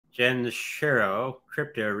Genshiro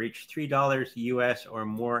crypto reach $3 US or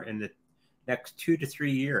more in the next 2 to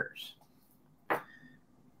 3 years?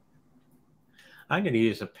 I'm going to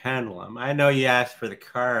use a pendulum. I know you asked for the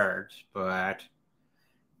cards, but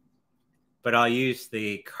I'll use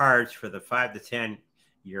the cards for the 5 to 10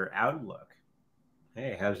 year outlook.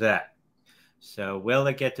 Hey, how's that? So will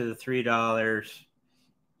it get to the $3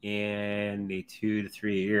 in the 2 to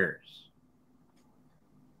 3 years?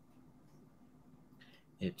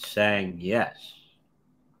 It's saying yes.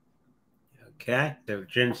 Okay, so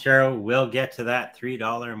Genshiro will get to that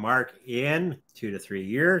 $3 mark in 2 to 3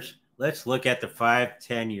 years. Let's look at the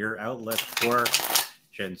 5-10 year outlook for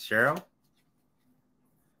Genshiro.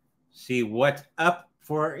 See what's up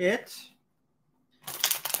for it.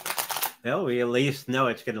 Well, we at least know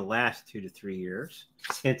it's going to last 2 to 3 years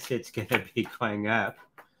since it's going to be going up.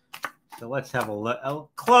 So let's have a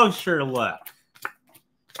closer look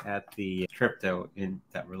at the crypto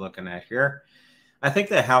that we're looking at here. I think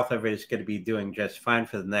the health of it is going to be doing just fine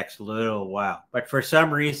for the next little while. But for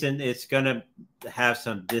some reason, it's going to have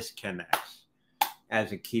some disconnects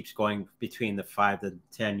as it keeps going between the 5 to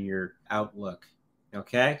 10 year outlook.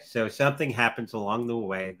 Okay, so something happens along the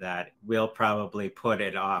way that will probably put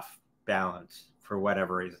it off balance for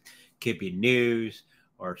whatever reason. It could be news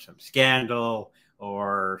or some scandal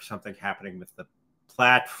or something happening with the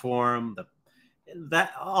platform,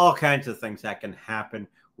 that all kinds of things that can happen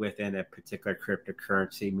within a particular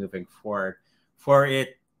cryptocurrency moving forward for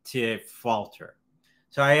it to falter.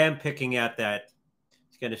 So I am picking out that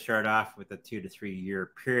it's going to start off with a 2 to 3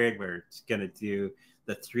 year period where it's going to do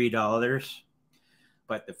the $3.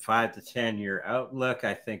 But the 5 to 10 year outlook,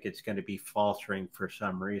 I think it's going to be faltering for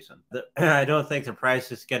some reason. I don't think the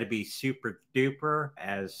price is going to be super duper,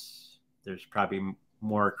 as there's probably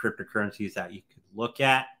more cryptocurrencies that you could look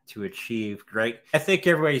at to achieve great. I think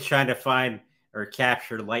everybody's trying to find or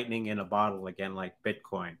capture lightning in a bottle again, like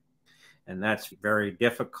Bitcoin. And that's very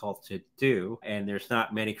difficult to do. And there's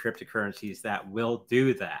not many cryptocurrencies that will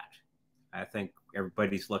do that. I think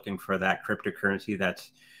everybody's looking for that cryptocurrency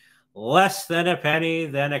that's less than a penny,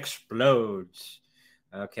 then explodes,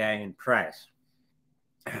 okay, in price.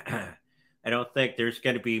 I don't think there's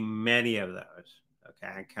going to be many of those,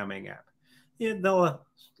 okay, coming up.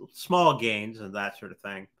 Small gains and that sort of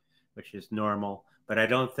thing, which is normal. But I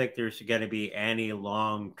don't think there's going to be any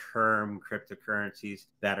long-term cryptocurrencies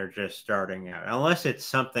that are just starting out, unless it's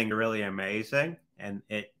something really amazing and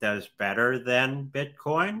it does better than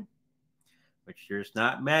Bitcoin, which there's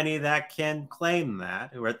not many that can claim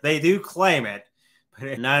that, or they do claim it,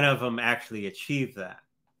 but none of them actually achieve that.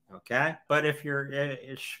 Okay. But if you're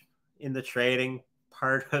in the trading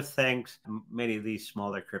part of things, many of these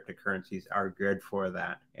smaller cryptocurrencies are good for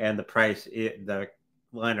that. And the price, the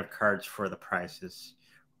line of cards for the price is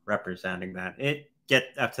representing that. It get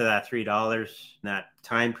up to that $3 in that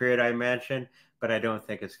time period I mentioned, but I don't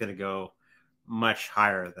think it's going to go much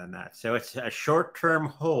higher than that. So it's a short-term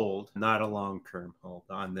hold, not a long-term hold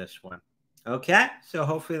on this one. Okay, so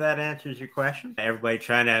hopefully that answers your question. Everybody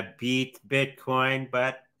trying to beat Bitcoin,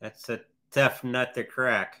 but that's a tough nut to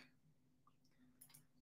crack.